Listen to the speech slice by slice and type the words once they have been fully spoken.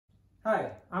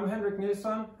Hi, I'm Henrik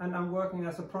Nilsson and I'm working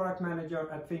as a product manager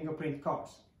at Fingerprint Cars.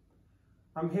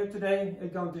 I'm here today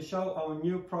going to show our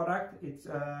new product. It's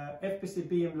FPC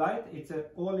BM-Lite. It's an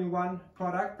all-in-one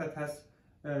product that has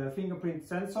a fingerprint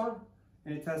sensor,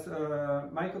 and it has a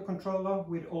microcontroller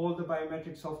with all the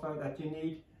biometric software that you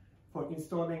need for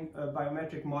installing a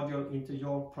biometric module into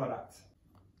your products.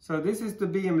 So this is the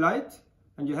BM-Lite,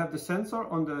 and you have the sensor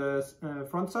on the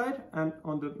front side, and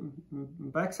on the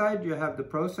back side you have the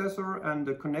processor and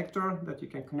the connector that you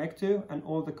can connect to, and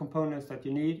all the components that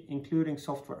you need, including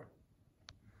software.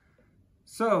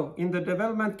 So in the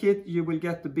development kit you will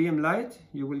get the BM-Lite,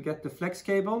 you will get the flex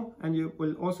cable, and you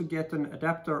will also get an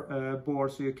adapter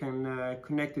board so you can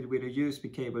connect it with a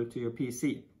USB cable to your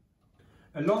PC.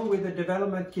 Along with the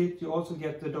development kit you also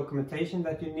get the documentation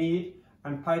that you need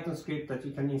and Python script that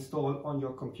you can install on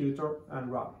your computer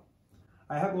and run.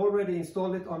 I have already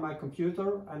installed it on my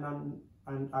computer and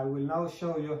I will now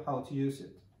show you how to use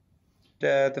it.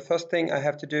 The first thing I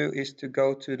have to do is to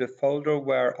go to the folder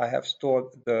where I have stored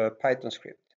the Python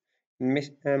script.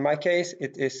 In my case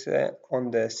it is on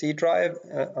the C drive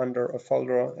under a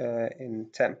folder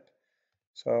in temp.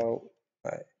 So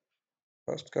I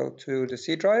first go to the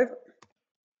C drive.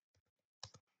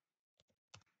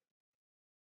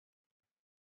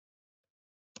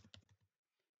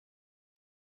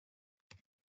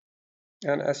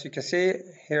 And as you can see,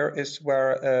 here is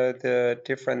where the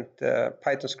different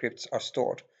Python scripts are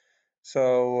stored.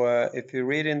 So if you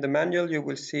read in the manual, you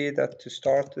will see that to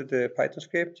start the Python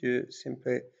script, you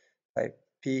simply type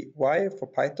py for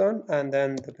Python, and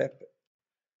then the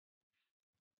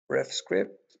ref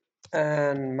script,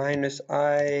 and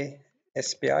 -i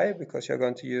SPI, because you're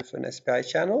going to use an SPI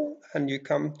channel, and you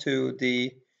come to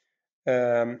the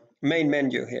main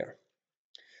menu here.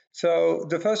 So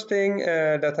the first thing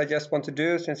that I just want to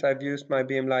do, since I've used my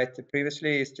BM-Lite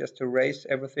previously, is just to erase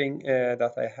everything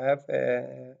that I have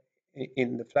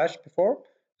in the Flash before.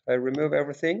 I remove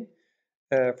everything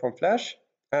from Flash,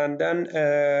 and then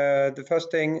the first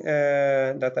thing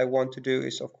that I want to do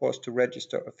is, of course, to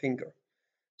register a finger.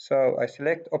 So I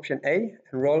select option A,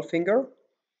 enroll finger,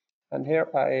 and here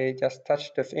I just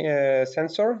touch the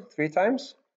sensor 3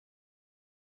 times.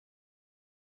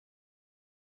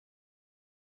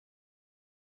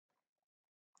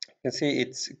 You can see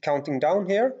it's counting down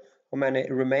here how many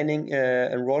remaining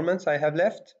enrollments I have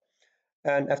left,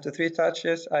 and after 3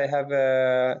 touches I have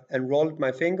enrolled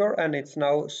my finger, and it's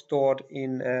now stored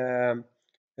in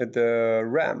the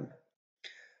RAM.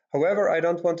 However, I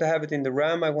don't want to have it in the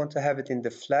RAM, I want to have it in the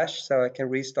Flash so I can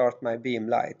restart my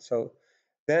BM-Lite. So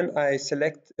then I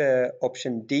select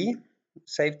option D,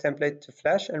 save template to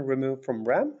Flash and remove from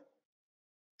RAM.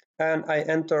 And I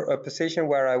enter a position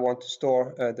where I want to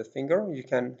store the finger. You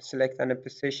can select any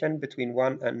position between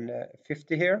 1 and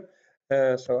 50 here.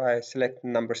 So I select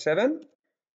number 7.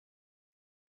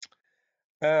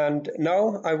 And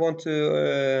now I want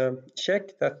to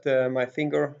check that my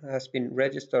finger has been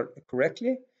registered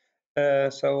correctly.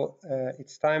 So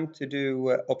it's time to do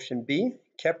option B,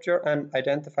 capture and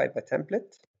identify by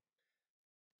template.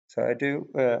 So I do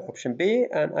option B,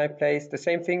 and I place the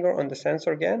same finger on the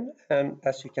sensor again, and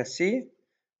as you can see,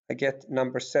 I get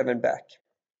number 7 back.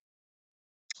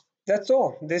 That's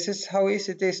all. This is how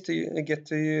easy it is to get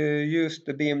to use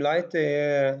the BM-Lite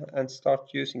and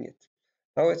start using it.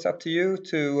 Now it's up to you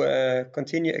to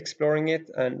continue exploring it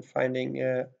and finding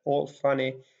all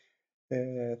funny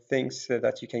things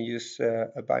that you can use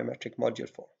a biometric module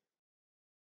for.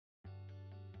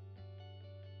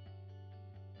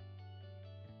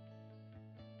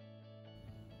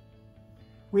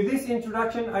 With this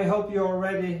introduction, I hope you're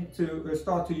ready to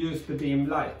start to use the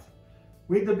BM-Lite.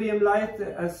 With the BM-Lite,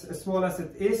 as small as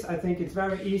it is, I think it's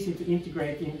very easy to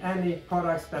integrate in any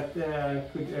products that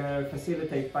could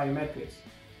facilitate biometrics.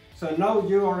 So now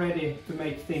you are ready to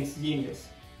make things genius.